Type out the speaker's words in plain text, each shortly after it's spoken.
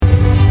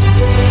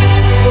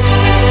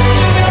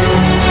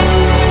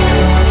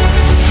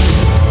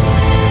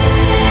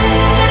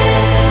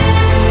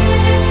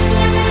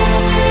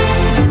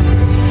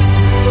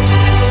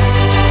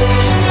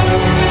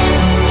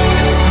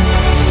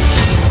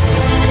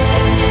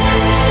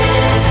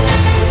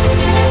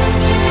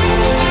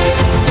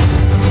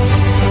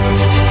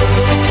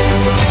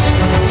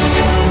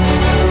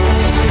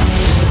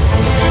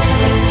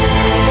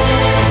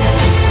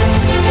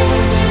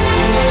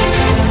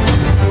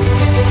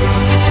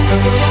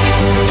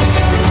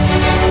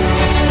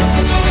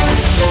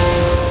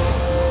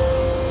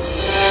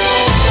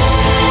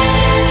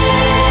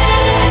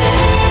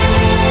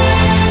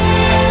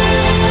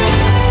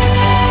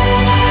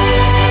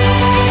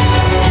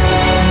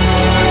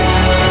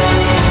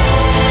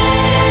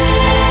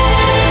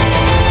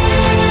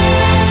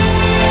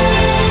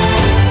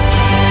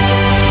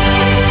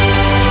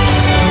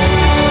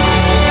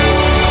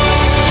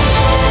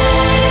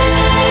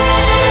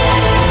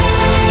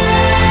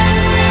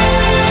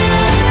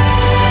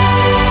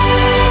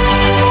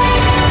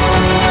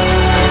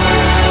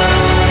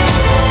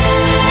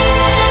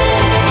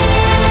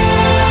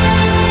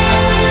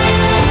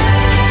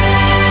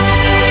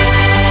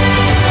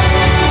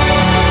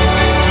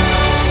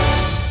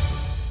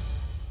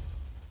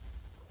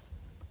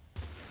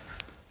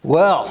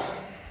Well,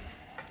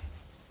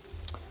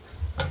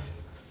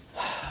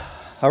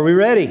 are we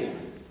ready?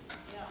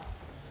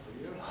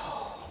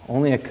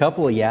 Only a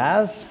couple of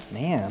yas?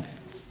 Man,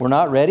 we're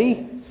not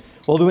ready?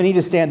 Well, do we need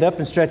to stand up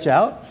and stretch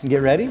out and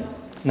get ready?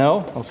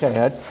 No?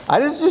 Okay, I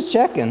was just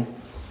checking.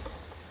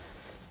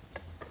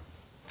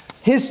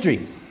 History.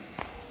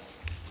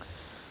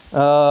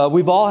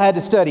 We've all had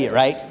to study it,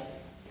 right?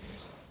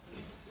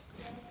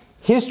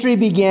 History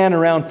began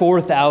around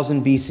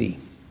 4000 BC.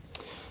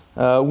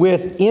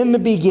 In the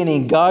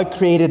beginning, God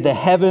created the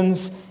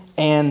heavens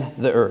and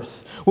the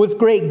earth. With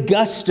great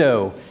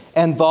gusto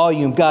and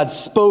volume, God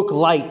spoke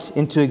light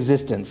into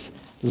existence.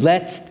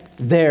 Let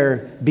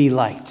there be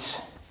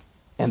light.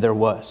 And there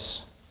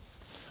was.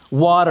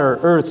 Water,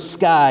 earth,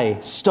 sky,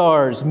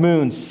 stars,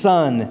 moon,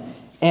 sun,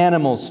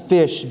 animals,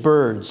 fish,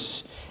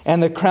 birds,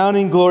 and the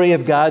crowning glory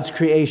of God's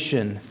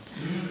creation,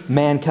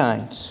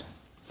 mankind.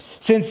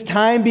 Since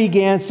time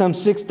began some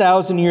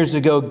 6,000 years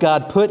ago,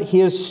 God put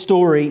his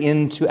story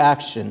into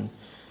action.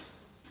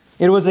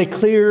 It was a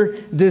clear,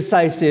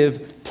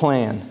 decisive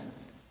plan.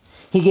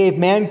 He gave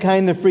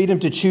mankind the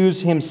freedom to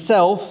choose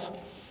himself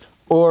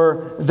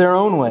or their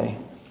own way.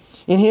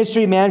 In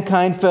history,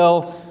 mankind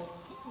fell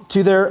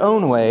to their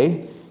own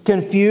way,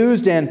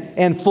 confused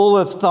and full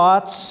of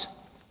thoughts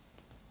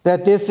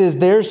that this is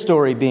their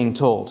story being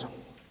told.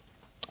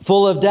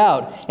 Full of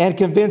doubt and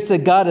convinced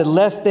that God had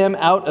left them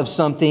out of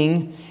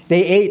something,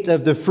 they ate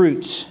of the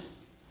fruit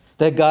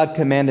that God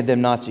commanded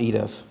them not to eat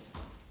of.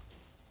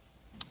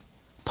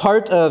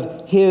 Part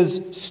of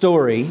his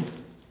story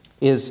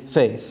is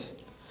faith.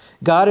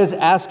 God is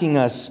asking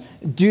us,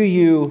 do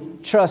you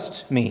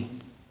trust me?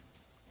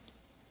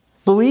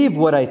 Believe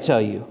what I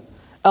tell you.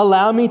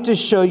 Allow me to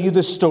show you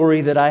the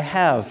story that I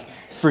have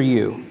for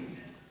you.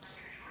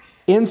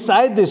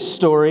 Inside this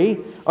story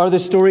are the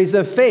stories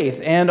of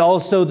faith and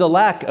also the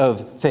lack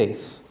of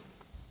faith.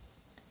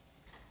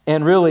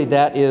 And really,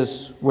 that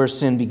is where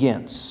sin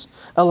begins.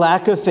 A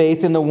lack of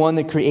faith in the one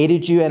that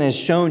created you and has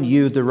shown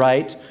you the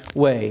right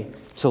way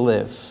to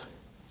live.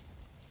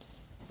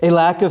 A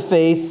lack of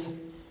faith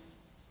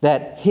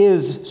that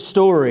his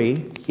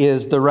story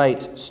is the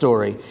right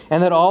story,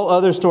 and that all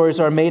other stories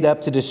are made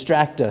up to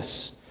distract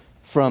us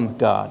from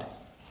God.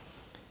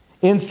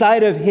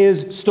 Inside of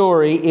his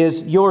story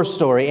is your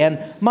story and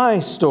my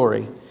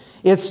story.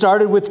 It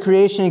started with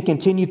creation and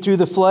continued through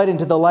the flood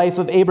into the life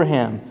of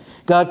Abraham.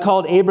 God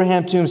called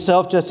Abraham to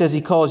himself just as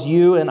he calls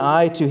you and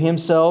I to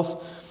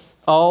himself,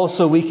 all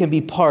so we can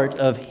be part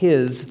of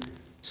his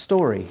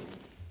story.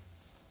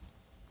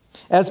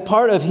 As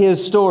part of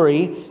his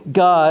story,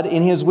 God,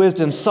 in his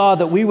wisdom, saw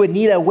that we would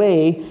need a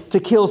way to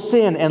kill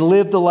sin and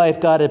live the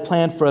life God had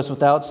planned for us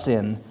without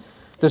sin.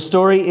 The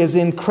story is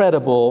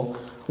incredible.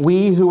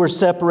 We who were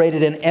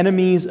separated and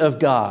enemies of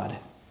God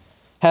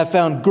have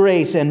found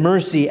grace and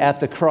mercy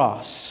at the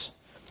cross.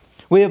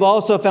 We have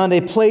also found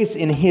a place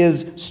in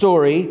his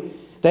story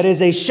that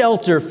is a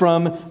shelter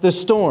from the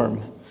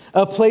storm.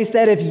 A place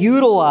that, if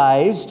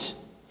utilized,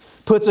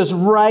 puts us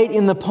right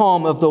in the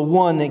palm of the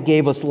one that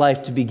gave us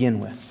life to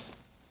begin with.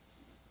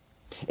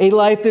 A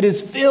life that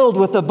is filled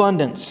with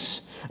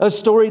abundance. A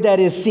story that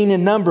is seen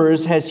in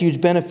Numbers has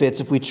huge benefits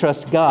if we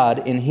trust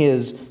God in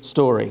his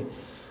story.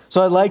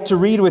 So I'd like to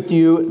read with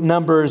you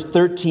Numbers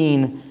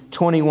 13,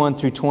 21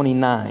 through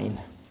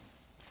 29.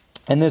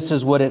 And this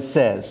is what it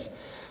says.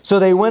 So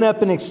they went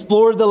up and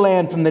explored the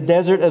land from the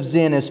desert of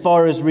Zin as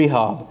far as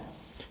Rehob,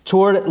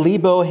 toward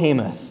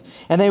Lebo-Hamath.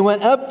 And they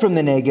went up from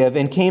the Negev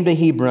and came to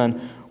Hebron,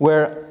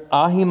 where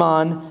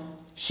Ahiman,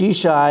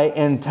 Shishai,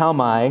 and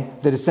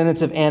Talmai, the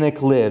descendants of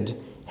Anak, lived.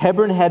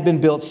 Hebron had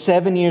been built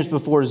 7 years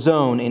before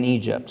Zon in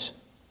Egypt.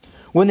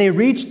 When they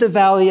reached the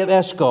valley of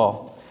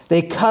Eshcol,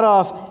 they cut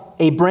off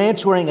a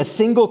branch wearing a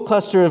single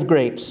cluster of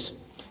grapes.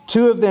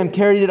 2 of them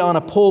carried it on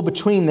a pole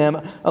between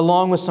them,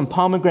 along with some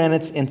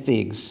pomegranates and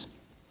figs.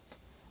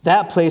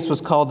 That place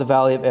was called the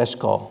Valley of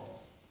Eshcol,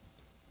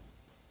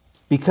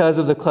 because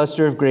of the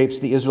cluster of grapes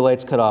the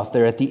Israelites cut off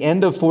there. At the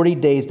end of 40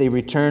 days, they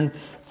returned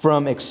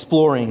from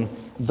exploring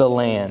the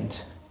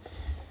land.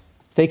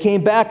 They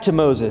came back to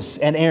Moses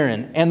and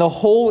Aaron and the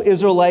whole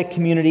Israelite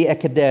community at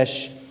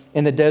Kadesh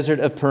in the desert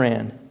of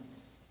Paran.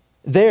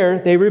 There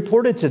they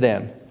reported to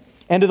them,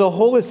 and to the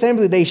whole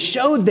assembly they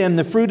showed them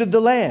the fruit of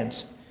the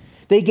land.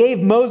 They gave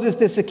Moses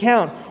this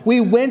account.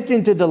 We went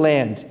into the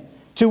land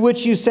to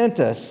which you sent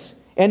us,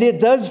 and it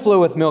does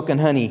flow with milk and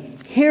honey.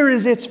 Here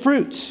is its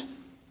fruit.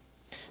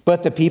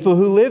 But the people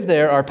who live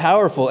there are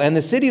powerful, and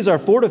the cities are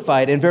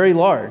fortified and very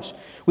large.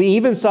 We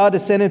even saw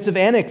descendants of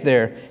Anak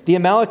there. The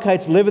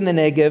Amalekites live in the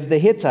Negev, the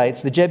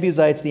Hittites, the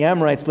Jebusites, the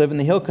Amorites live in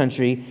the hill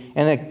country,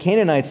 and the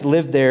Canaanites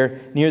live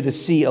there near the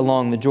sea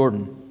along the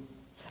Jordan.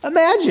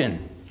 Imagine.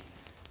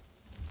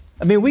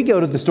 I mean, we go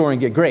to the store and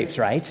get grapes,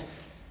 right?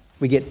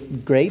 We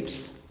get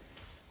grapes.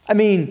 I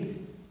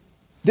mean,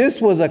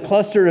 this was a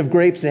cluster of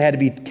grapes that had to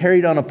be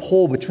carried on a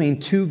pole between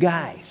 2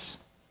 guys.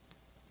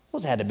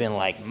 Those had to have been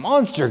like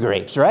monster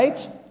grapes,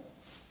 right?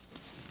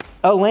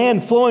 A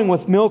land flowing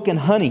with milk and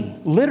honey,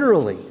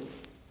 literally.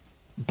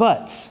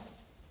 But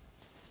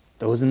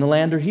those in the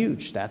land are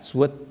huge. That's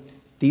what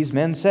these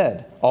men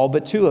said, all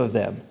but two of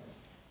them.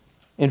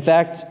 In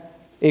fact,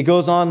 it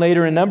goes on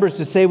later in Numbers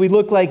to say we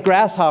look like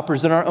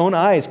grasshoppers in our own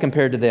eyes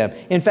compared to them.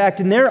 In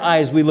fact, in their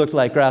eyes, we looked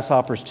like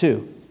grasshoppers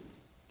too.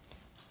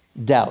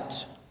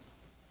 Doubt.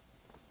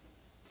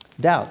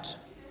 Doubt.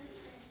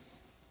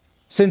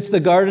 Since the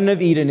Garden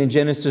of Eden in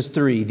Genesis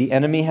 3, the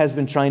enemy has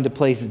been trying to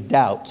place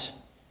doubt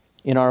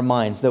in our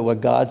minds that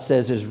what God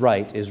says is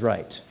right is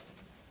right.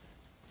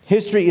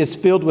 History is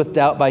filled with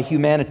doubt by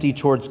humanity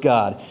towards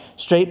God,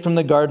 straight from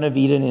the Garden of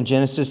Eden in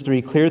Genesis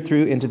 3, clear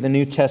through into the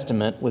New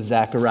Testament with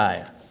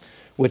Zechariah,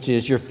 which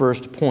is your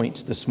first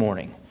point this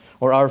morning,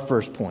 or our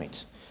first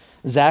point.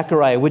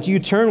 Zechariah, would you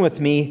turn with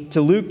me to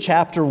Luke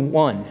chapter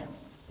 1?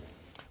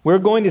 We're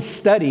going to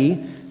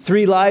study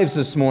 3 lives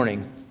this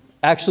morning,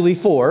 actually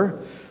 4.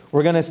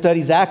 We're going to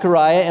study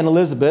Zechariah and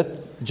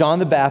Elizabeth, John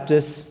the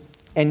Baptist,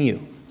 and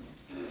you.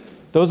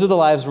 Those are the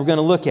lives we're going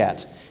to look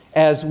at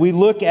as we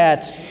look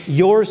at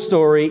your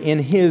story in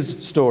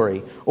his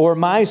story, or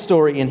my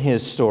story in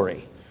his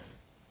story.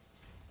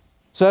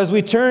 So as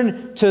we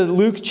turn to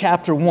Luke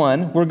chapter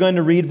 1, we're going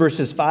to read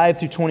verses 5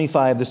 through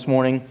 25 this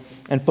morning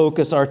and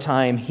focus our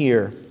time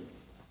here,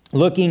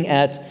 looking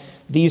at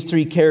these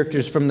 3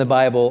 characters from the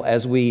Bible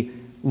as we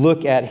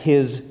look at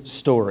his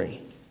story.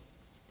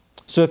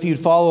 So if you'd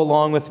follow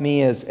along with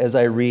me as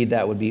I read,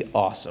 that would be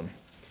awesome.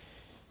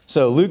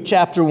 So Luke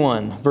chapter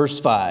 1, verse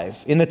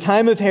 5. In the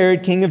time of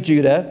Herod, king of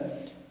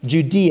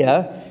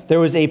Judea, there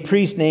was a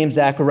priest named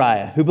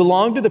Zechariah, who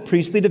belonged to the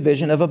priestly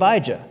division of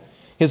Abijah.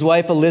 His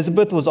wife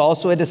Elizabeth was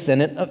also a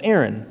descendant of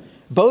Aaron.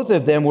 Both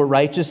of them were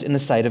righteous in the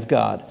sight of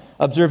God,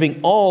 observing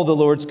all the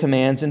Lord's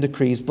commands and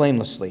decrees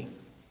blamelessly.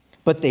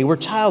 But they were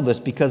childless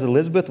because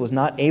Elizabeth was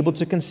not able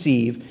to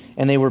conceive,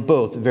 and they were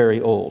both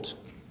very old.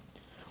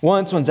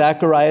 Once, when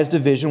Zechariah's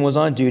division was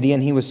on duty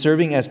and he was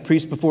serving as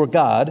priest before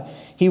God,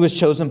 he was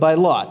chosen by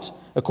lot,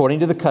 according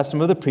to the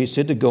custom of the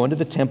priesthood, to go into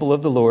the temple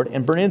of the Lord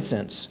and burn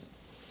incense.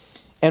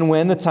 And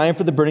when the time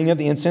for the burning of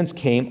the incense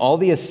came, all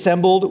the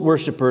assembled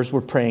worshipers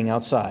were praying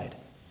outside.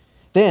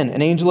 Then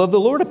an angel of the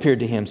Lord appeared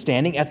to him,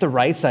 standing at the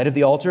right side of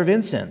the altar of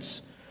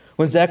incense.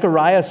 When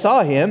Zechariah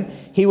saw him,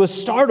 he was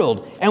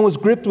startled and was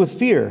gripped with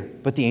fear.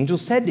 But the angel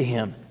said to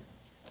him,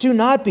 "Do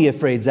not be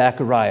afraid,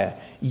 Zechariah.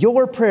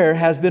 Your prayer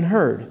has been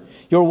heard.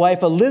 Your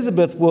wife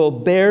Elizabeth will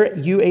bear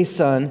you a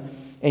son,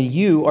 and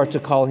you are to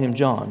call him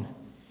John.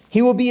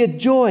 He will be a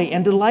joy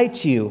and delight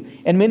to you,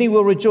 and many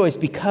will rejoice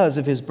because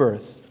of his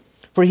birth.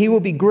 For he will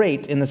be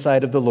great in the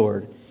sight of the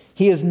Lord.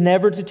 He is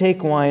never to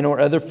take wine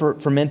or other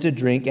fermented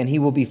drink, and he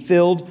will be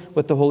filled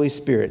with the Holy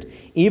Spirit,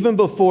 even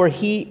before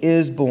he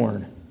is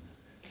born.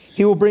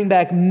 He will bring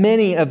back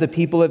many of the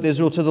people of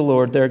Israel to the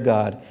Lord their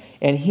God,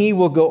 and he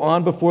will go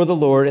on before the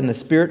Lord in the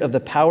spirit of the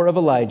power of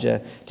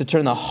Elijah to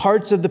turn the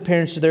hearts of the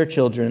parents to their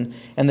children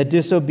and the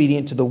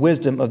disobedient to the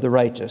wisdom of the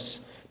righteous,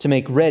 to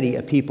make ready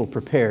a people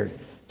prepared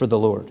for the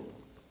Lord."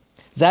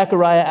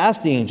 Zechariah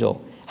asked the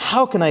angel,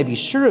 "How can I be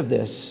sure of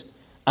this?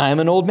 I am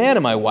an old man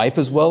and my wife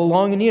is well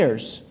along in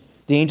years."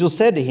 The angel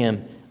said to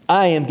him,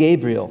 "I am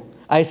Gabriel.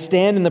 I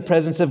stand in the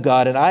presence of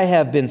God, and I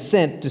have been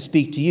sent to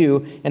speak to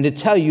you and to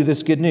tell you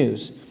this good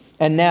news.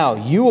 And now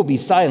you will be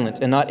silent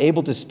and not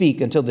able to speak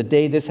until the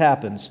day this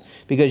happens,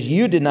 because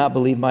you did not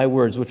believe my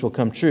words, which will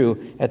come true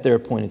at their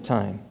appointed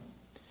time."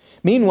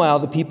 Meanwhile,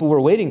 the people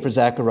were waiting for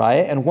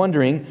Zechariah and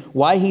wondering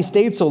why he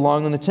stayed so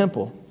long in the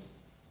temple.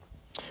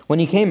 When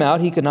he came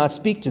out, he could not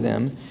speak to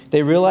them.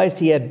 They realized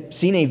he had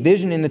seen a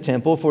vision in the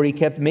temple, for he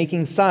kept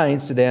making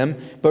signs to them,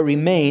 but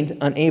remained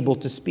unable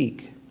to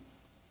speak.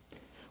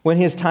 When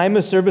his time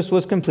of service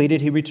was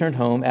completed, he returned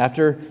home.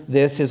 After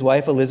this, his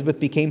wife Elizabeth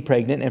became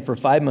pregnant and for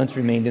 5 months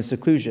remained in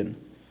seclusion.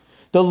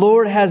 "The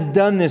Lord has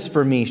done this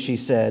for me," she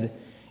said.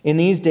 "In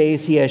these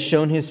days he has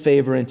shown his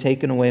favor and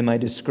taken away my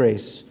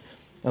disgrace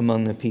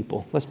among the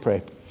people." Let's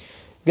pray.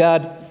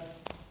 God,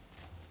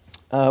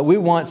 we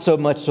want so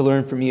much to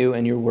learn from you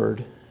and your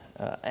word.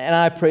 And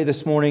I pray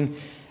this morning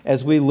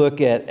as we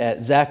look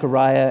at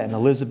Zechariah and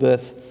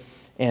Elizabeth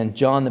and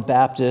John the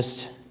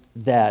Baptist,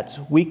 that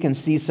we can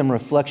see some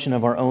reflection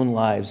of our own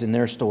lives in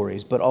their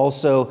stories, but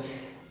also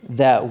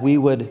that we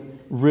would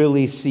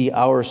really see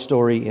our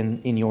story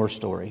in your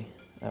story.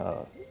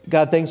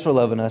 God, thanks for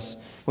loving us.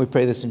 We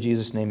pray this in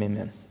Jesus' name,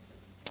 amen.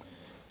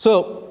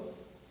 So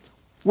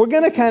we're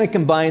going to kind of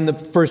combine the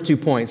first 2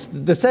 points.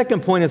 The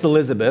second point is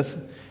Elizabeth,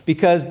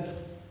 because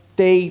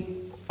they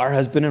are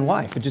husband and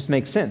wife. It just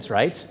makes sense,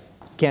 right?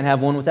 Can't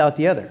have one without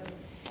the other.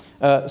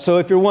 So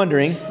if you're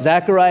wondering,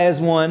 Zechariah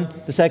is one,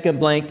 the second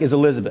blank is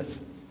Elizabeth.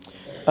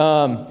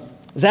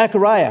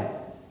 Zechariah,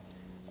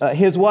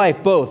 his wife,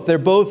 they're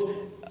both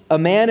a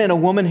man and a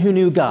woman who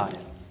knew God.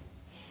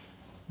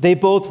 They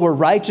both were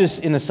righteous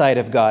in the sight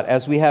of God,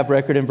 as we have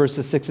record in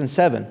verses 6 and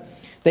 7.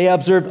 They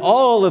observed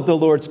all of the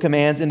Lord's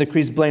commands and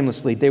decrees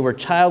blamelessly. They were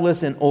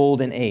childless and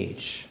old in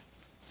age.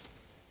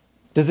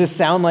 Does this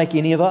sound like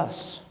any of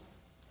us?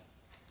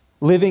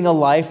 Living a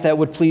life that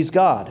would please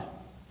God.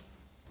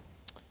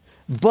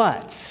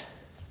 But,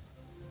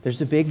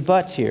 there's a big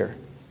but here.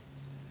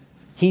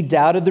 He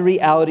doubted the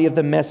reality of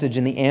the message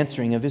and the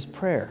answering of his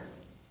prayer.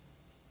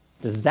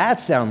 Does that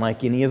sound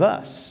like any of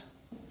us?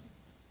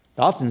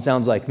 It often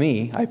sounds like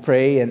me. I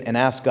pray and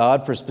ask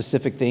God for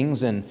specific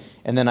things, and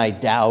then I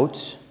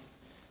doubt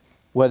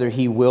whether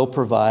He will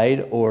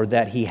provide or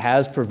that He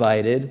has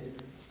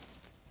provided.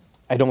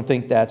 I don't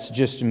think that's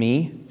just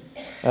me.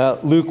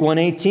 Luke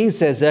 1:18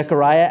 says,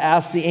 Zechariah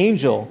asked the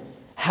angel,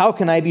 "How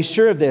can I be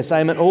sure of this? I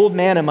am an old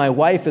man and my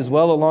wife is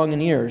well along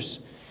in years."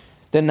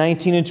 Then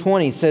 19 and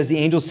 20 says, the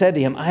angel said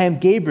to him, "I am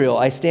Gabriel.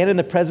 I stand in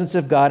the presence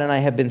of God, and I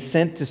have been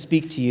sent to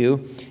speak to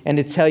you and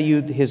to tell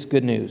you His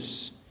good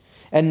news.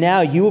 And now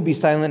you will be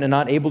silent and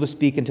not able to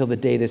speak until the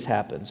day this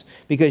happens,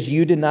 because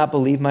you did not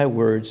believe my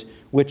words,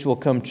 which will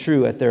come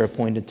true at their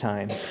appointed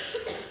time."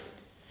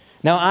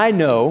 Now I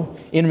know,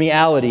 in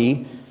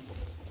reality,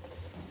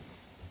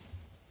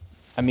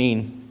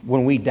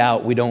 when we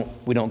doubt, we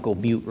don't go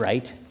mute,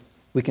 right?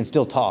 We can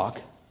still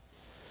talk.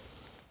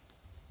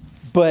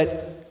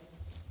 But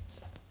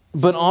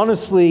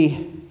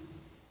honestly,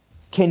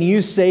 can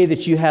you say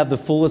that you have the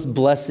fullest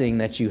blessing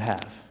that you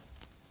have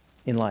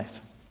in life?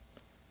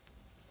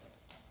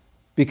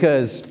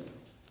 Because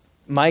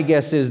my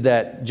guess is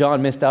that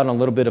John missed out on a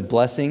little bit of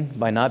blessing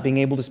by not being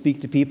able to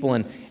speak to people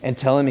and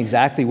tell him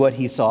exactly what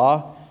he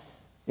saw.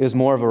 It was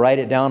more of a write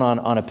it down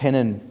on a pen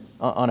and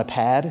on a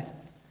pad.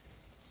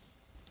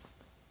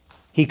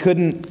 He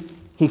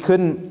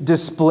couldn't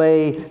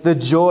display the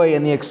joy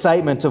and the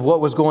excitement of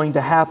what was going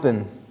to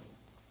happen.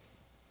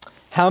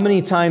 How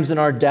many times in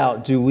our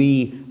doubt do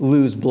we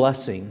lose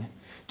blessing?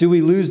 Do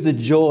we lose the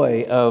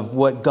joy of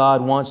what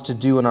God wants to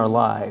do in our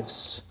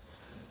lives?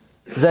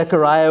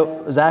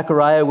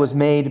 Zechariah was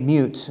made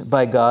mute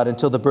by God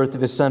until the birth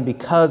of his son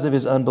because of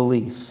his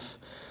unbelief.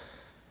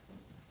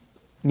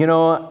 You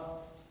know,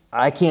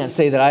 I can't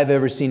say that I've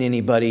ever seen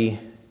anybody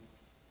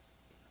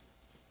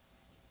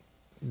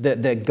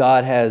that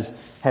God has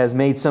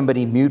made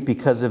somebody mute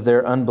because of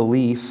their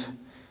unbelief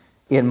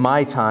in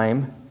my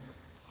time.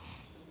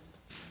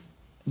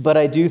 But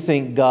I do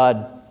think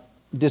God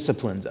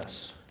disciplines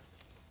us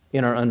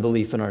in our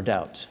unbelief and our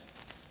doubt.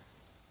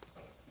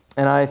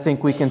 And I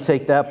think we can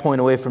take that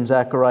point away from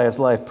Zechariah's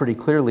life pretty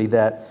clearly,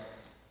 that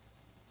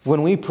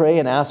when we pray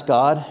and ask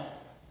God,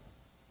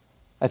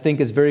 I think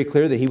it's very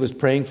clear that he was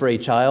praying for a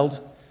child,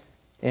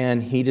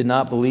 and he did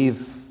not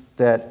believe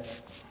that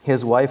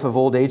his wife of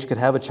old age could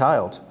have a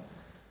child.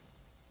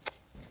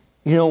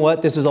 You know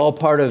what? This is all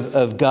part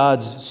of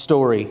God's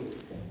story,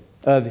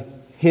 of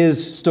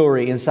his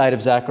story inside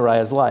of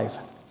Zechariah's life.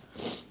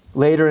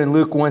 Later in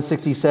Luke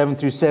 1:67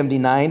 through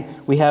 79,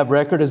 we have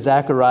record of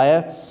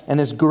Zechariah and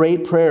this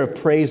great prayer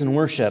of praise and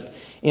worship.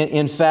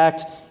 In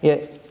fact,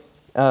 the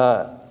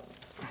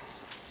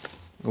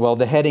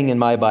heading in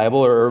my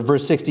Bible, or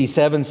verse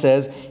 67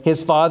 says,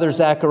 his father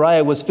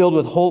Zechariah was filled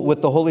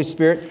with the Holy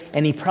Spirit,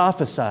 and he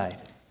prophesied.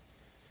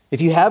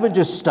 If you haven't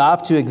just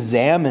stopped to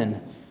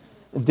examine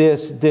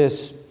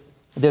this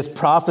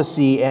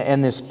prophecy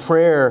and this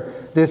prayer,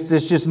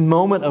 this just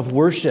moment of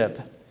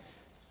worship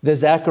that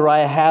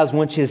Zechariah has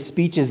once his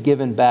speech is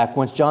given back,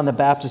 once John the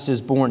Baptist is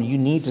born, you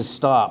need to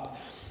stop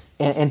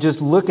and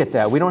just look at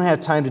that. We don't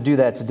have time to do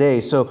that today,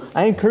 so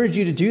I encourage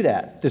you to do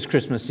that this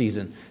Christmas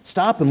season.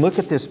 Stop and look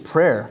at this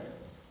prayer,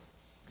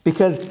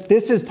 because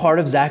this is part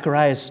of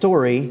Zechariah's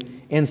story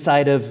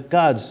inside of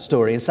God's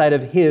story, inside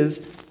of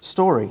his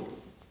story.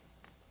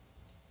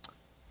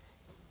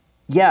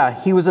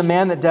 Yeah, he was a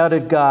man that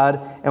doubted God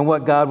and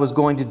what God was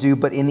going to do,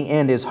 but in the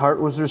end his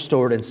heart was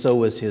restored, and so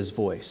was his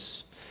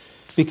voice.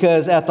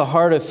 Because at the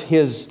heart of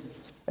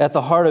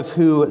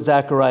who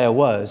Zechariah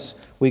was,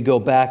 we go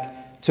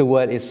back to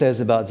what it says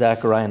about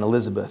Zechariah and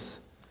Elizabeth,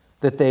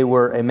 that they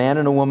were a man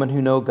and a woman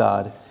who know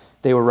God.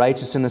 They were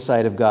righteous in the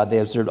sight of God. They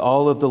observed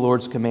all of the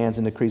Lord's commands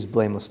and decrees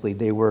blamelessly.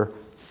 They were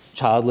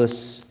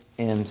childless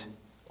and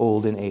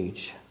old in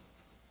age.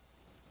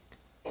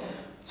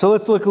 So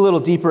let's look a little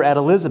deeper at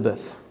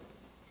Elizabeth.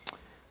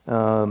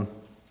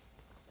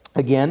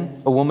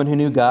 Again, a woman who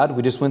knew God.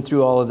 We just went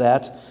through all of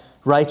that.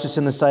 Righteous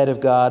in the sight of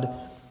God.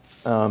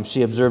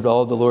 She observed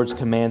all of the Lord's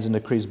commands and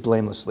decrees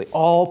blamelessly.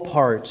 All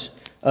part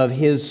of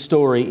his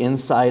story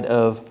inside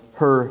of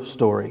her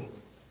story.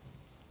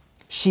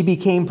 She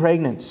became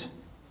pregnant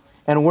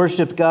and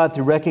worshiped God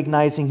through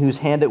recognizing whose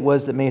hand it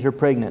was that made her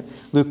pregnant.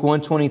 Luke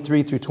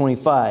 1:23 through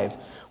 25.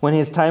 When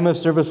his time of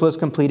service was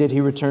completed,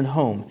 he returned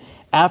home.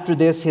 After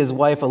this, his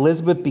wife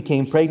Elizabeth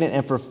became pregnant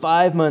and for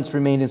 5 months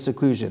remained in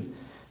seclusion.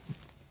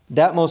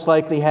 That most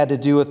likely had to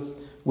do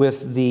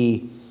with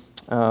the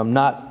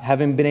not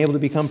having been able to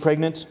become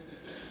pregnant.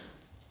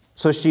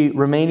 So she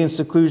remained in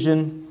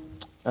seclusion.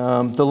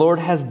 The Lord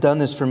has done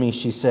this for me,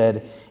 she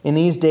said. In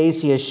these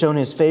days he has shown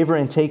his favor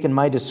and taken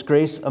my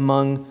disgrace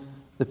among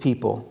the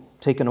people.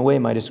 Taken away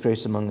my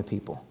disgrace among the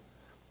people.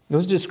 It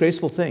was a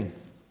disgraceful thing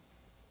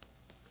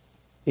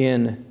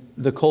in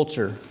the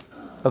culture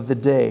of the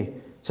day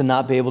to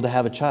not be able to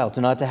have a child,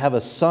 to not to have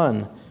a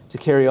son to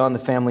carry on the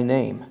family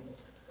name,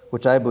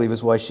 which I believe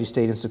is why she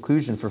stayed in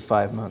seclusion for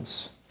 5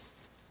 months.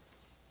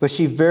 But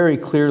she very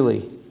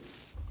clearly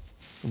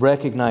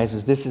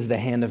recognizes this is the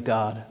hand of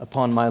God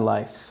upon my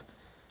life.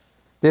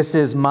 This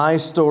is my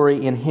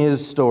story in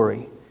his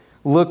story.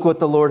 Look what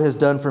the Lord has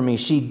done for me.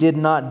 She did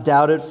not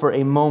doubt it for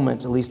a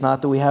moment, at least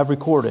not that we have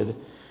recorded.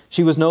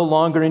 She was no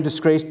longer in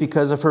disgrace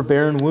because of her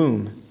barren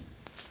womb.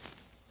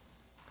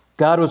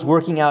 God was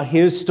working out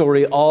his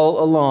story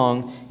all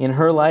along in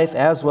her life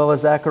as well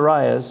as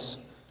Zechariah's,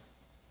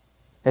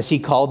 as he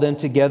called them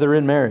together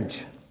in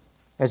marriage,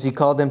 as he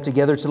called them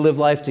together to live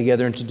life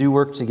together and to do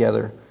work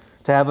together,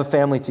 to have a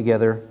family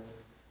together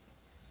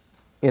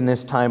in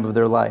this time of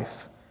their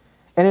life.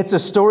 And it's a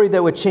story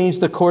that would change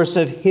the course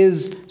of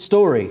his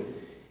story.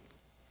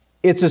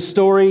 It's a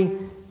story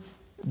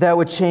that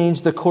would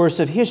change the course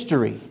of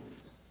history,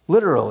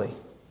 literally.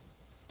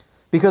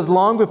 Because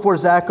long before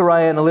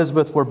Zechariah and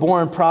Elizabeth were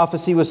born,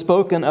 prophecy was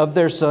spoken of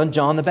their son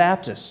John the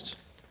Baptist,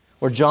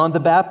 or John the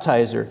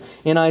Baptizer,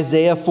 in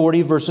Isaiah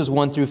 40, verses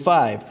 1 through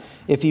 5.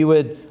 If you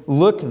would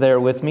look there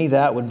with me,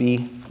 that would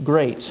be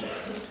great.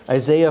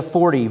 Isaiah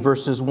 40,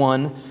 verses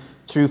 1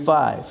 through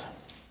 5.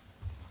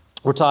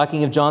 We're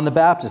talking of John the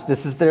Baptist.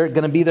 This is going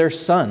to be their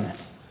son.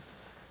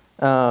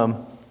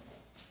 And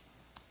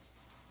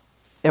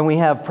we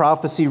have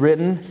prophecy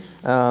written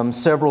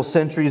several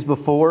centuries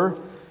before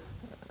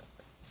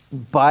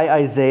by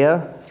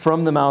Isaiah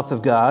from the mouth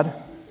of God.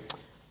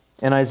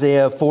 And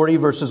Isaiah 40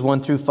 verses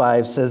 1 through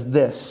 5 says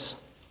this: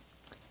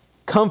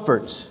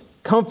 Comfort,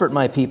 comfort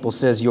my people,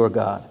 says your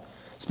God.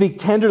 Speak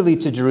tenderly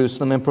to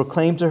Jerusalem and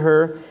proclaim to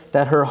her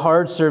that her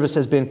hard service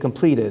has been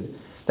completed,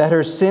 that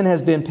her sin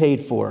has been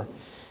paid for,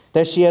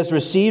 that she has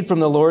received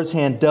from the Lord's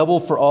hand double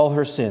for all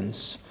her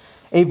sins.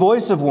 A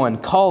voice of one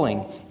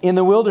calling in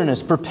the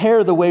wilderness,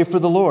 prepare the way for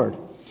the Lord.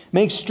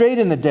 Make straight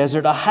in the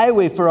desert a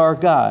highway for our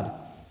God.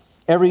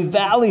 Every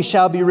valley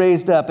shall be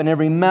raised up, and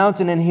every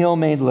mountain and hill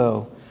made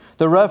low.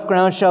 The rough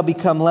ground shall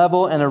become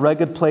level, and the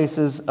rugged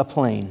places a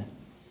plain.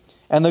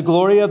 And the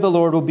glory of the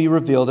Lord will be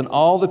revealed, and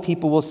all the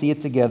people will see it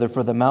together,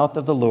 for the mouth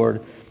of the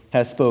Lord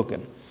has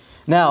spoken.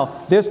 Now,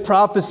 this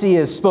prophecy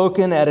is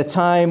spoken at a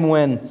time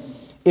when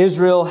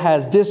Israel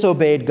has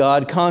disobeyed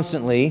God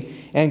constantly,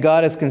 and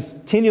God has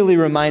continually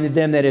reminded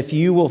them that if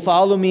you will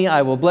follow me,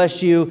 I will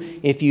bless you.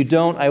 If you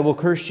don't, I will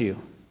curse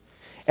you.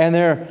 And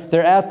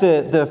they're at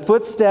the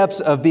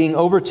footsteps of being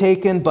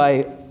overtaken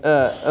by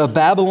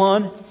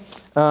Babylon.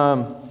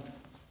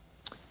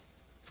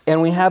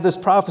 And we have this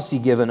prophecy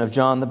given of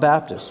John the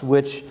Baptist,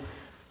 which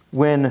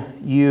when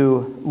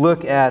you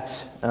look at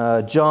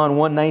John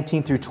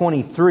 1:19 through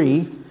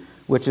 23,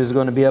 which is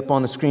going to be up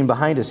on the screen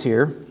behind us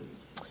here,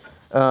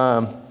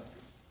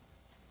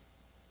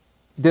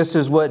 this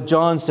is what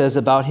John says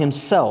about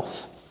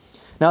himself.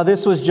 Now,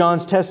 this was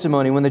John's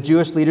testimony when the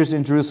Jewish leaders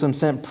in Jerusalem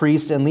sent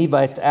priests and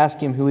Levites to ask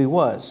him who he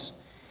was.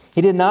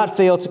 He did not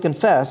fail to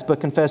confess, but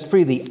confessed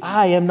freely,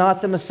 I am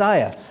not the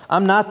Messiah.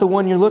 I'm not the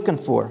one you're looking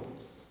for.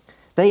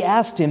 They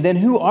asked him, then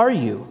who are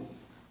you?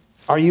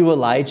 Are you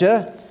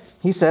Elijah?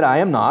 He said, I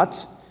am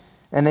not.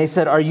 And they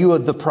said, are you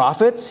the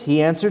prophet?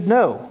 He answered,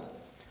 no.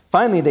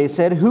 Finally, they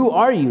said, who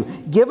are you?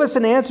 Give us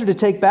an answer to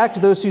take back to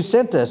those who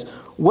sent us.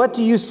 What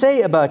do you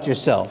say about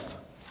yourself?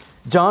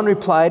 John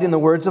replied in the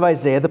words of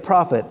Isaiah the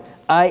prophet,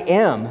 I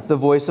am the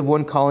voice of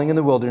one calling in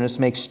the wilderness,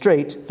 make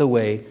straight the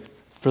way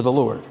for the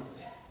Lord.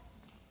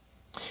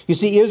 You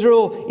see,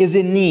 Israel is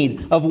in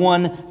need of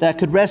one that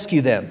could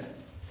rescue them.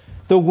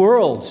 The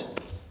world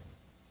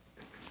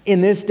in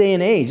this day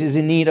and age is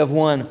in need of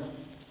one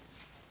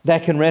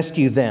that can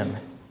rescue them.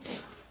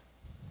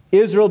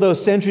 Israel,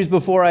 those centuries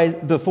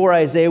before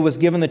Isaiah was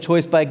given the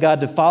choice by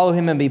God to follow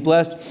him and be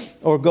blessed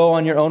or go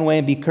on your own way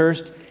and be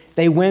cursed,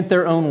 they went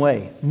their own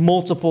way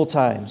multiple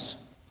times,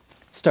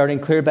 starting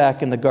clear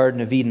back in the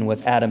Garden of Eden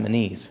with Adam and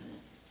Eve.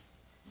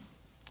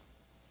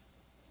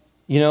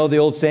 You know, the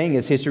old saying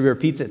is history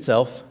repeats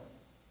itself,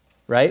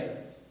 right?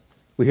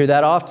 We hear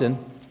that often.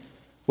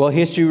 Well,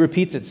 history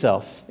repeats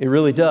itself. It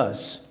really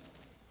does.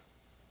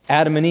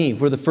 Adam and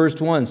Eve were the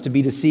first ones to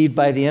be deceived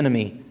by the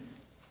enemy,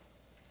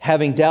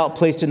 having doubt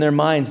placed in their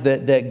minds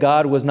that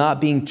God was not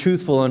being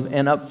truthful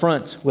and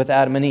upfront with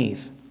Adam and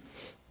Eve.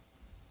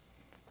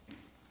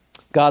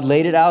 God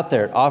laid it out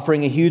there,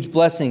 offering a huge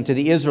blessing to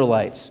the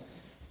Israelites.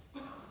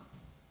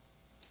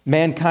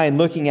 Mankind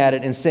looking at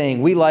it and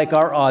saying, we like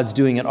our odds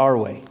doing it our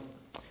way.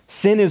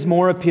 Sin is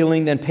more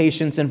appealing than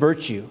patience and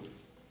virtue.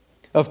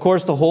 Of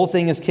course, the whole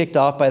thing is kicked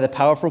off by the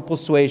powerful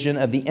persuasion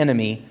of the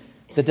enemy,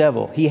 the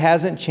devil. He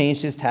hasn't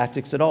changed his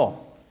tactics at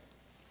all.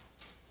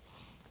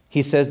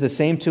 He says the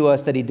same to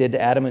us that he did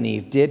to Adam and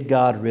Eve. Did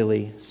God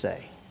really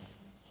say?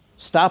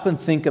 Stop and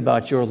think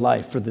about your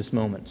life for this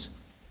moment.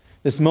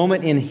 This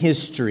moment in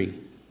history,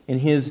 in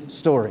his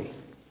story.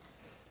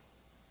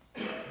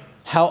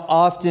 How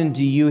often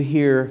do you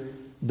hear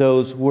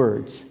those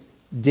words?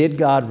 Did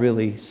God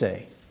really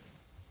say?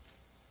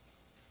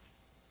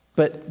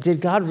 But did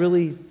God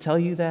really tell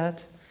you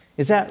that?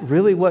 Is that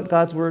really what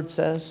God's word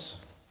says?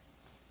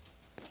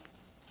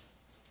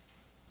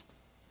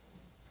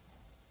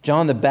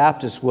 John the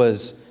Baptist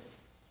was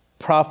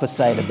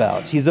prophesied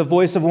about. He's the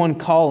voice of one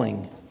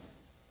calling.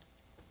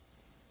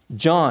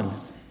 John,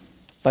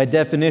 by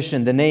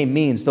definition, the name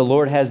means the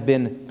Lord has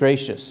been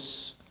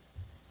gracious.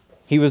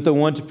 He was the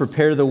one to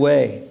prepare the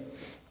way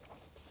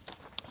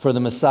for the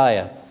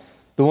Messiah.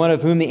 the one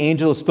of whom the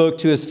angel spoke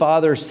to his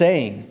father,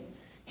 saying,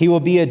 he will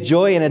be a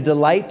joy and a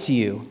delight to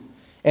you,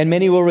 and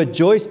many will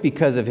rejoice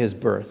because of his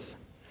birth.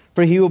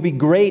 For he will be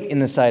great in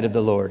the sight of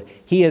the Lord.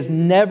 He is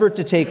never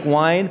to take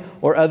wine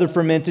or other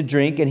fermented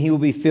drink, and he will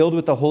be filled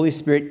with the Holy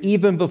Spirit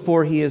even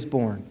before he is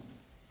born.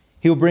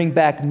 He will bring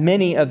back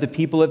many of the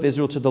people of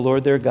Israel to the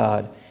Lord their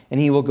God, and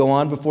he will go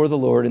on before the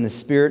Lord in the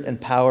spirit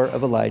and power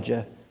of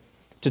Elijah,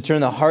 to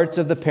turn the hearts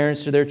of the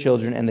parents to their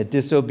children and the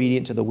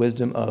disobedient to the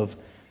wisdom of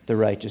the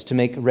righteous, to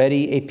make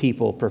ready a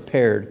people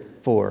prepared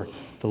for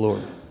the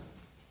Lord.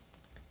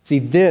 See,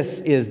 this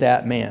is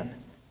that man.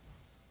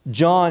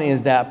 John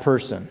is that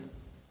person.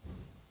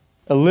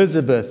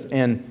 Elizabeth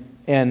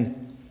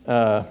and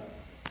I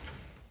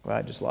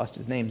just lost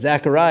his name,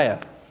 Zechariah.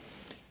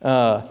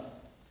 They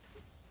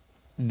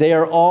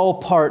are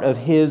all part of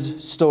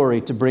his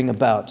story to bring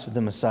about the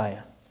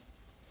Messiah.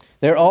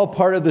 They're all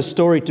part of the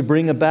story to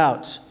bring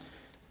about.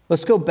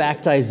 Let's go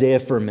back to Isaiah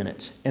for a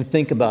minute and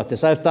think about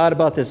this. I've thought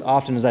about this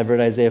often as I've read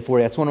Isaiah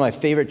 40. That's one of my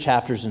favorite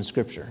chapters in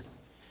Scripture.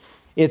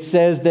 It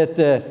says that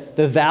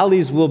the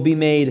valleys will be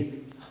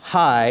made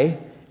high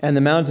and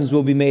the mountains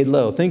will be made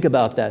low. Think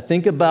about that.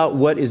 Think about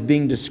what is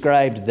being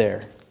described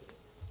there.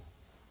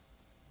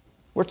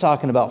 We're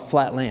talking about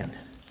flat land.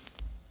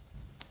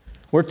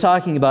 We're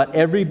talking about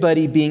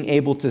everybody being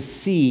able to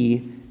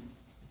see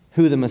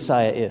who the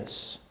Messiah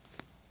is.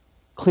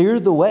 Clear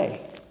the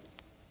way.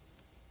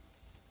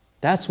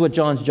 That's what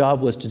John's job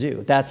was to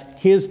do. That's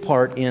his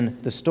part in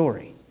the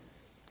story.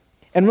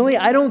 And really,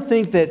 I don't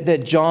think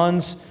that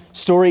John's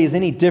story is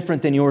any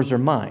different than yours or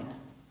mine.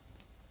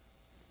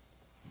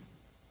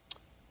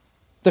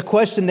 The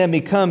question then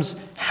becomes,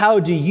 how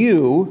do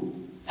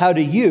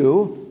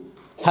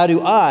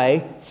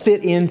I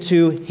fit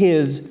into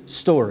his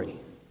story?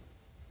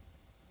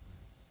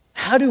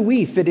 How do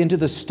we fit into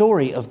the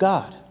story of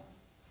God?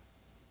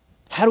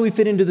 How do we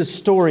fit into the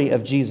story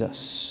of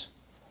Jesus?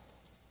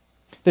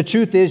 The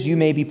truth is, you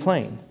may be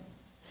plain.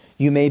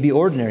 You may be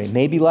ordinary.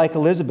 Maybe like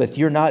Elizabeth,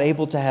 you're not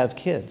able to have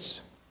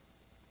kids.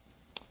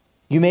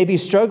 You may be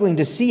struggling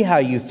to see how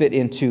you fit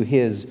into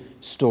his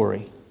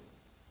story.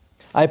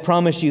 I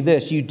promise you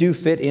this, you do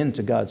fit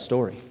into God's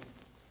story.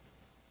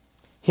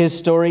 His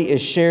story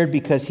is shared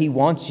because he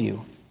wants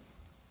you.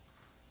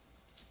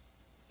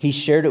 He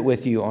shared it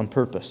with you on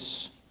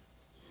purpose.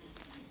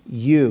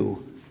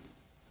 You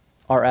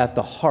are at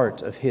the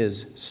heart of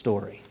his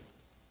story.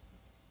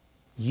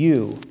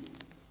 You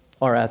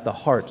are at the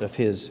heart of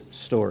his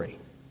story.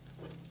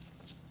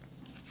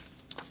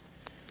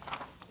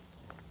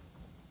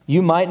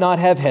 You might not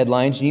have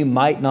headlines. You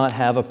might not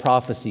have a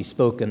prophecy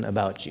spoken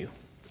about you.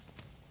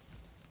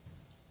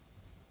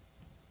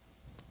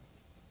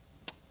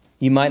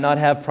 You might not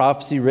have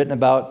prophecy written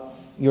about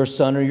your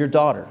son or your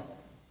daughter.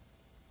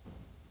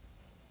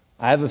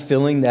 I have a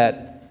feeling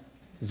that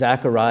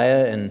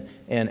Zechariah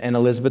and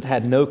Elizabeth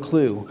had no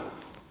clue,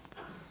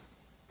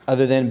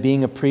 other than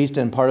being a priest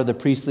and part of the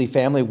priestly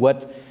family,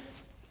 what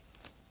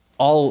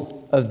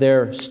all of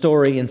their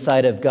story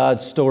inside of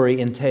God's story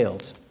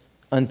entailed,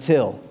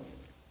 until,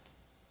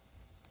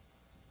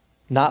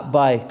 not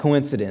by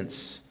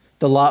coincidence,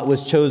 the lot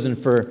was chosen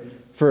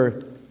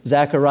for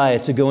Zechariah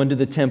to go into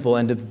the temple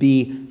and to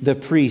be the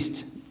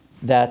priest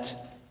that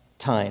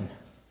time.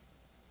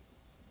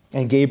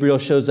 And Gabriel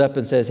shows up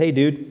and says, hey,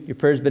 dude, your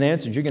prayer's been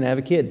answered. You're going to have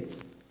a kid.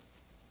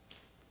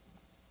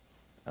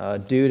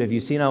 Dude, have you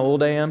seen how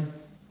old I am?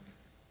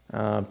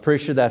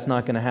 Pretty sure that's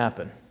not going to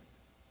happen.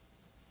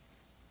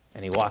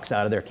 And he walks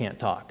out of there, can't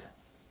talk.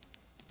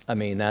 I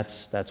mean,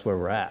 that's where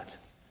we're at.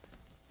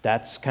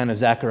 That's kind of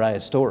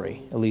Zechariah's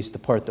story, at least the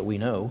part that we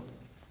know.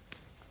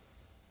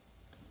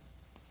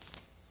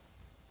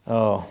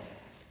 Oh,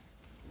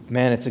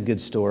 man, it's a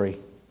good story.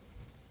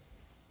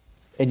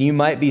 And you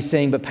might be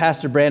saying, but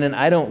Pastor Brandon,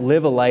 I don't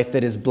live a life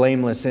that is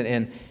blameless,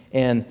 or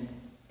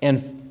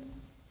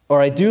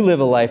I do live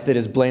a life that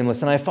is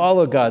blameless, and I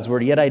follow God's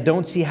word, yet I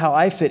don't see how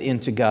I fit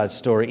into God's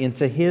story,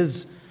 into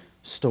his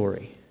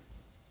story.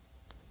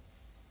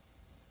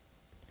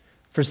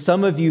 For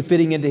some of you,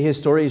 fitting into his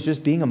story is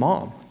just being a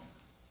mom.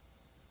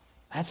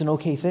 That's an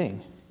okay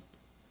thing.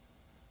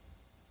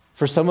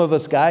 For some of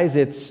us guys,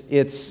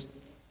 it's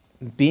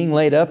being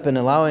laid up and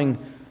allowing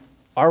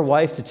our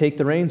wife to take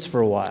the reins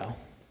for a while.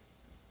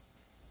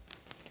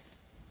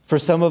 For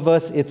some of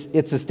us,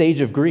 it's a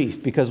stage of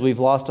grief because we've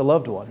lost a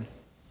loved one.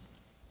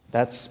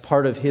 That's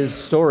part of his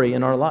story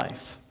in our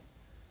life.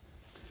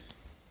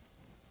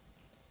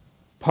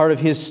 Part of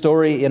his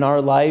story in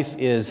our life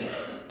is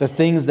the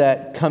things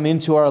that come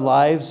into our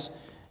lives,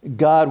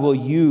 God will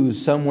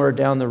use somewhere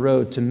down the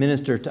road to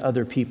minister to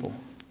other people.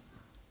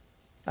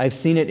 I've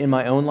seen it in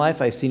my own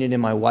life. I've seen it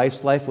in my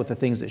wife's life with the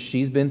things that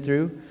she's been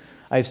through.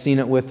 I've seen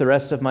it with the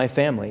rest of my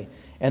family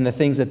and the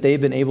things that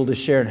they've been able to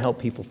share and help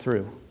people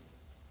through.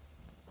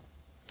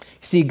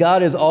 See,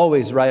 God is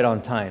always right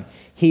on time.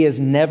 He is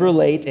never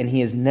late and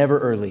he is never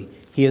early.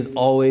 He is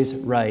always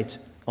right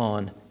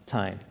on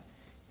time.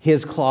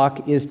 His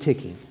clock is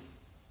ticking.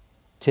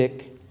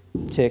 Tick,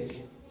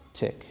 tick,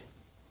 tick.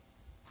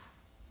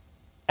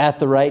 At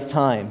the right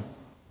time,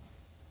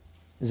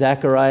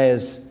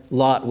 Zechariah's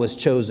lot was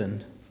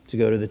chosen to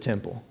go to the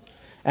temple.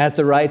 At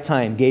the right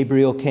time,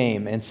 Gabriel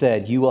came and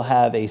said, "You will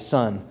have a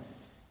son.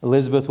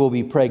 Elizabeth will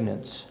be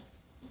pregnant."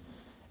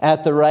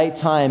 At the right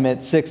time,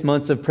 at 6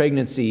 months of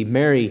pregnancy,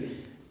 Mary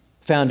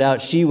found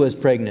out she was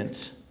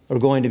pregnant or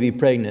going to be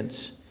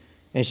pregnant,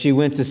 and she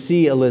went to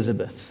see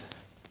Elizabeth.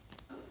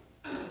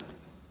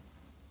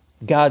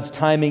 God's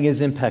timing is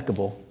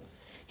impeccable.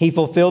 He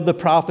fulfilled the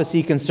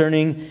prophecy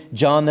concerning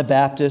John the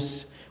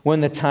Baptist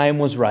when the time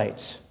was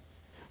right.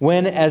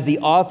 When, as the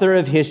author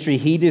of history,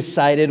 he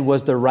decided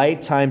was the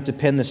right time to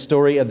pen the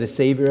story of the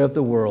Savior of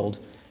the world,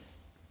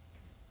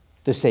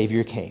 the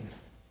Savior came.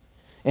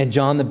 And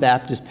John the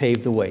Baptist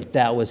paved the way.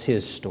 That was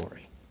his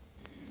story.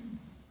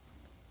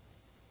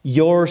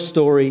 Your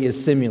story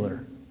is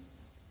similar.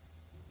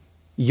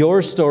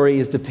 Your story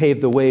is to pave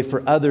the way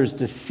for others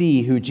to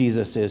see who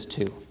Jesus is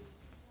too.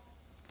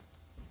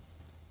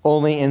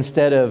 Only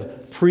instead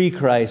of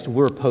pre-Christ,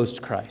 we're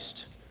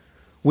post-Christ.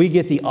 We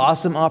get the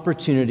awesome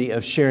opportunity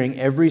of sharing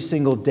every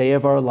single day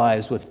of our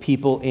lives with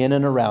people in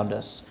and around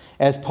us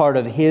as part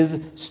of his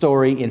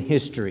story in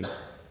history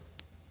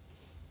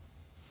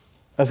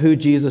of who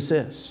Jesus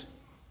is.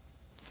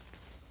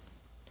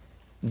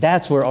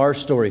 That's where our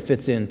story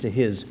fits into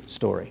his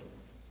story.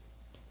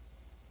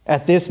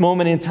 At this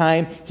moment in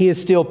time, he is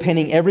still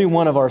penning every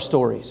one of our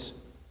stories.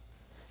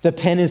 The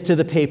pen is to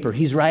the paper.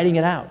 He's writing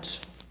it out.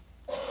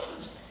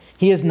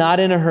 He is not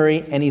in a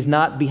hurry, and he's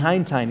not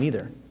behind time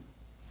either.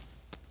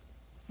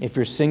 If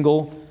you're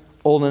single,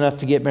 old enough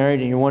to get married,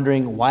 and you're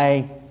wondering,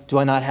 why do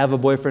I not have a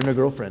boyfriend or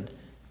girlfriend?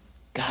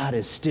 God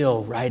is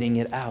still writing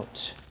it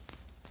out.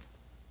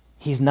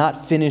 He's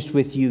not finished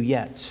with you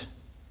yet.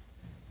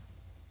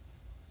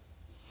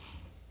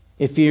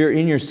 If you're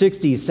in your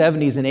 60s,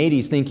 70s, and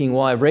 80s thinking,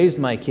 well, I've raised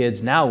my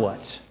kids, now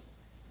what?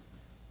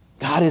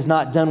 God is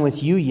not done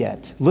with you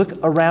yet. Look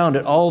around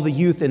at all the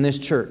youth in this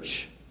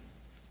church.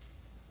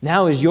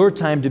 Now is your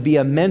time to be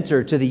a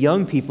mentor to the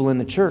young people in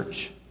the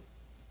church.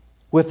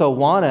 With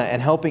Awana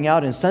and helping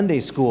out in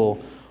Sunday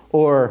school,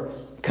 or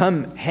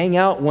come hang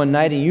out one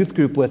night in youth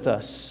group with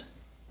us.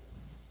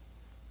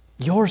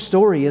 Your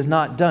story is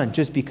not done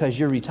just because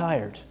you're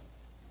retired.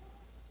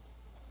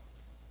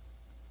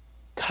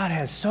 God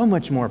has so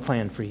much more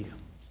planned for you.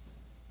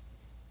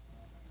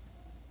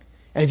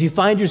 And if you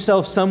find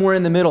yourself somewhere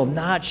in the middle,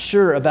 not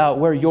sure about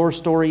where your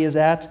story is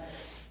at,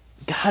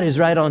 God is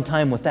right on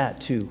time with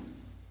that too.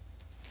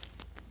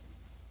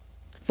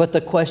 But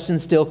the question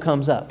still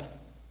comes up.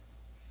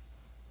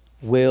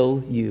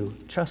 Will you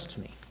trust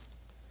me?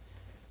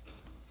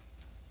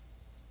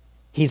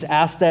 He's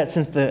asked that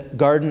since the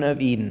Garden of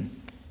Eden.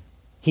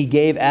 He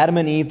gave Adam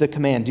and Eve the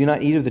command, do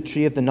not eat of the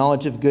tree of the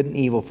knowledge of good and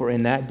evil, for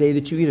in that day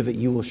that you eat of it,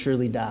 you will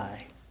surely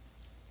die.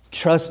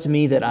 Trust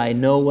me that I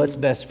know what's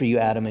best for you,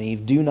 Adam and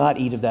Eve. Do not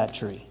eat of that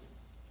tree.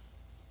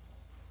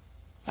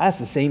 That's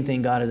the same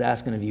thing God is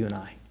asking of you and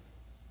I.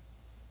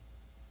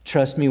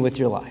 Trust me with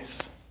your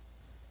life.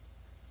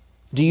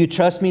 Do you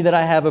trust me that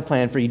I have a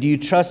plan for you? Do you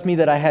trust me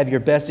that I have your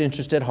best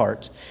interest at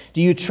heart?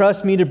 Do you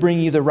trust me to bring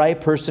you the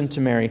right person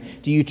to marry?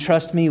 Do you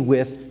trust me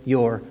with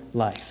your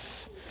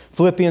life?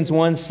 Philippians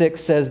 1:6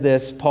 says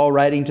this, Paul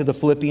writing to the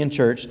Philippian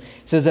church,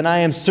 says, and I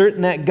am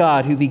certain that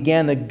God, who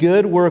began the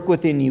good work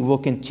within you, will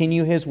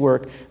continue his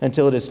work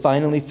until it is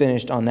finally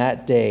finished on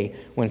that day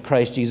when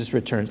Christ Jesus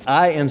returns.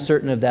 I am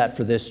certain of that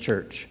for this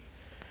church.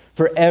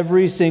 For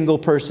every single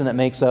person that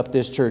makes up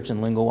this church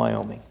in Lingle,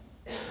 Wyoming.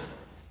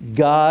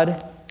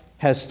 God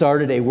has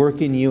started a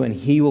work in you, and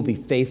he will be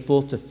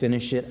faithful to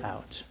finish it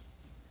out.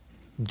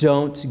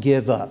 Don't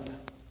give up.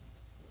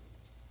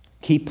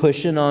 Keep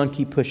pushing on,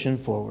 keep pushing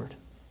forward.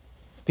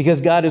 Because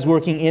God is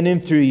working in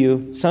and through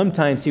you.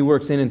 Sometimes he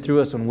works in and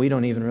through us when we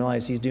don't even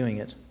realize he's doing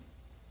it.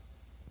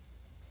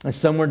 And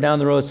somewhere down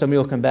the road, somebody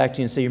will come back to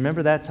you and say, you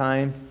remember that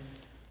time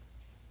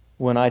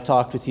when I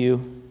talked with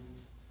you?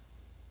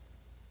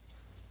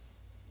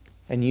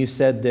 And you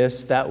said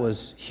this, that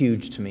was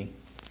huge to me.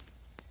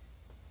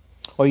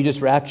 Or you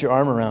just wrapped your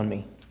arm around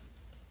me.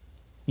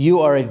 You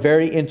are a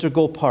very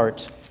integral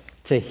part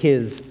to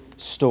his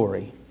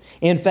story.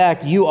 In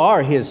fact, you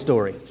are his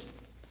story.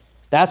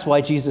 That's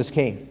why Jesus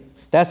came.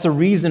 That's the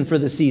reason for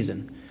the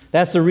season.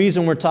 That's the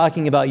reason we're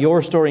talking about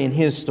your story and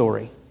his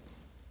story.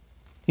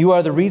 You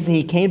are the reason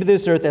he came to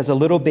this earth as a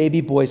little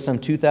baby boy some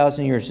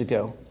 2,000 years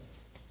ago.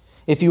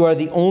 If you are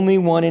the only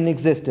one in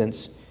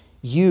existence,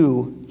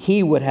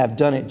 he would have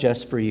done it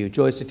just for you.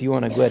 Joyce, if you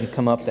want to go ahead and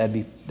come up,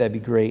 that'd be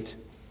great.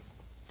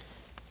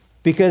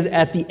 Because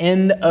at the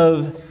end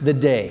of the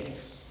day,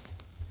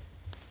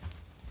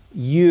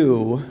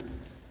 you,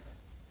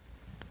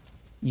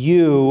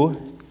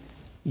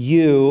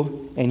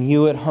 and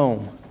you at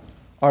home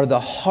are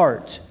the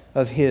heart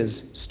of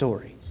his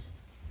story.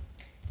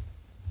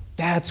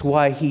 That's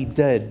why he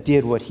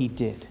did what he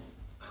did.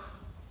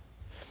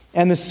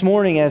 And this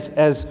morning,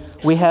 as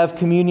we have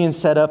communion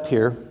set up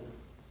here,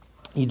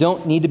 you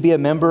don't need to be a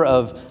member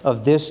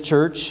of this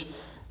church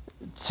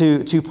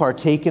to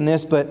partake in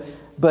this, but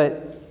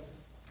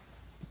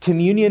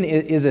communion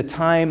is a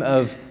time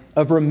of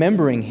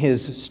remembering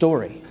his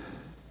story.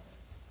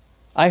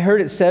 I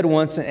heard it said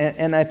once,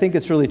 and I think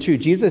it's really true.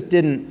 Jesus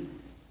didn't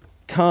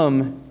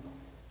come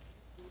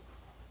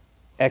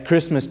at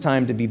Christmas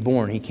time to be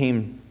born. He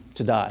came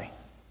to die.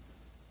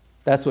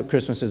 That's what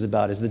Christmas is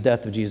about, is the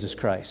death of Jesus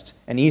Christ.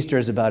 And Easter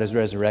is about his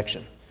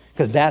resurrection,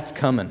 because that's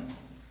coming.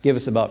 Give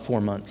us about 4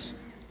 months.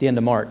 The end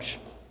of March,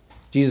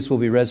 Jesus will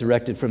be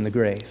resurrected from the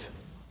grave.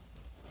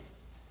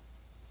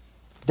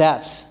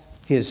 That's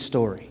his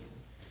story.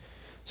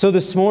 So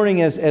this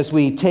morning, as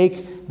we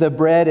take the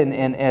bread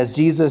and as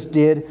Jesus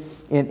did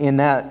in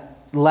that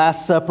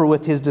Last Supper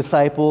with his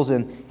disciples,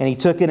 and he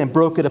took it and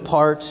broke it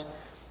apart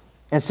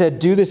and said,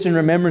 "Do this in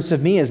remembrance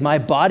of me, as my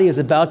body is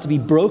about to be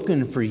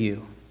broken for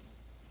you."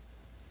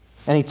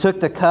 And he took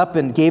the cup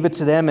and gave it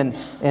to them,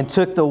 and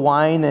took the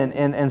wine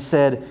and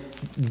said,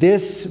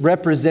 "This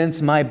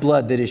represents my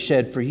blood that is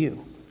shed for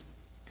you.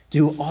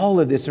 Do all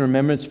of this in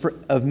remembrance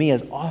of me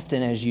as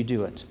often as you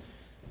do it."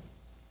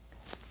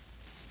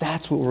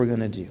 That's what we're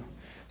going to do.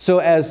 So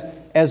as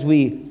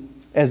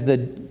the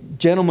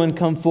gentlemen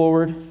come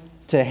forward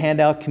to hand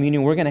out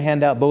communion, we're going to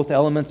hand out both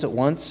elements at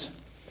once.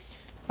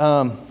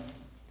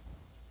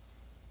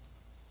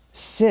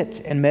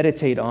 Sit and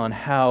meditate on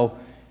how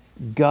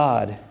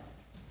God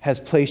has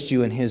placed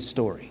you in his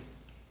story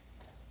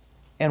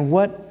and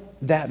what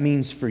that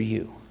means for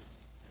you.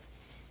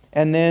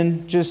 And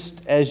then,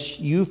 just as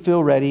you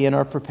feel ready and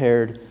are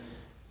prepared,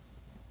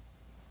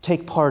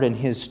 take part in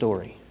his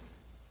story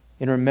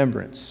in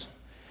remembrance.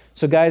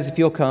 So guys, if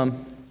you'll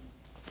come,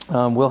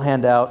 we'll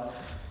hand out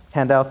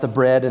the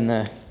bread and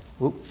the...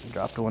 Oop,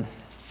 dropped one.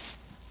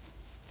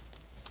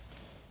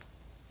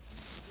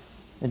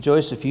 And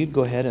Joyce, if you'd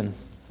go ahead and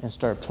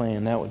start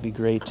playing, that would be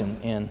great.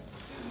 And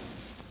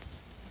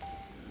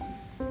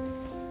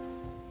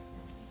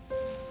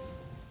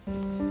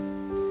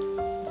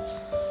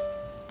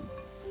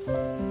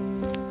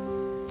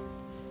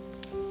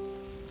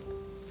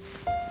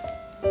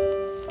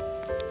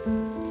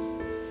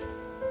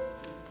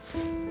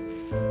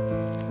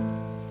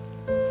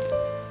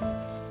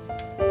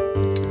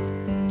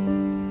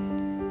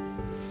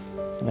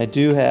I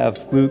do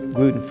have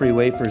gluten-free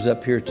wafers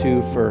up here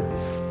too for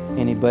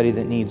anybody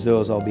that needs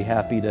those. I'll be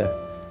happy to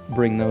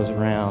bring those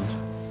around.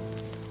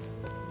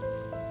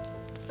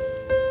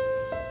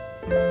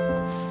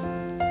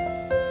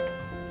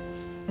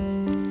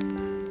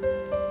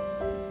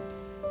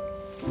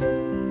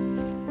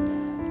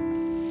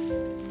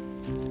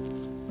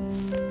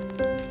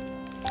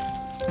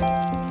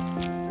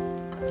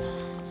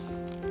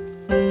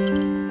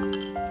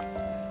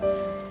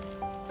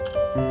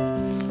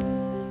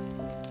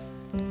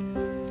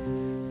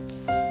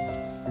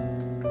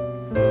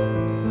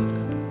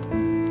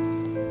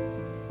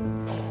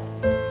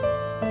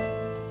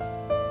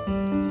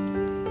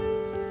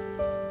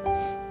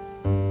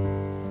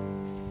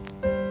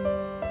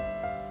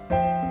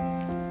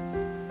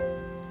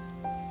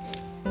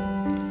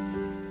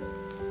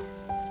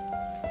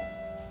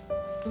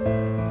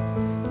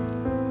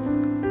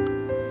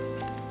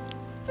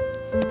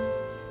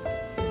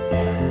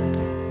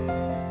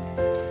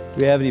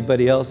 Do we have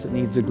anybody else that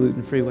needs a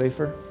gluten-free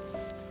wafer?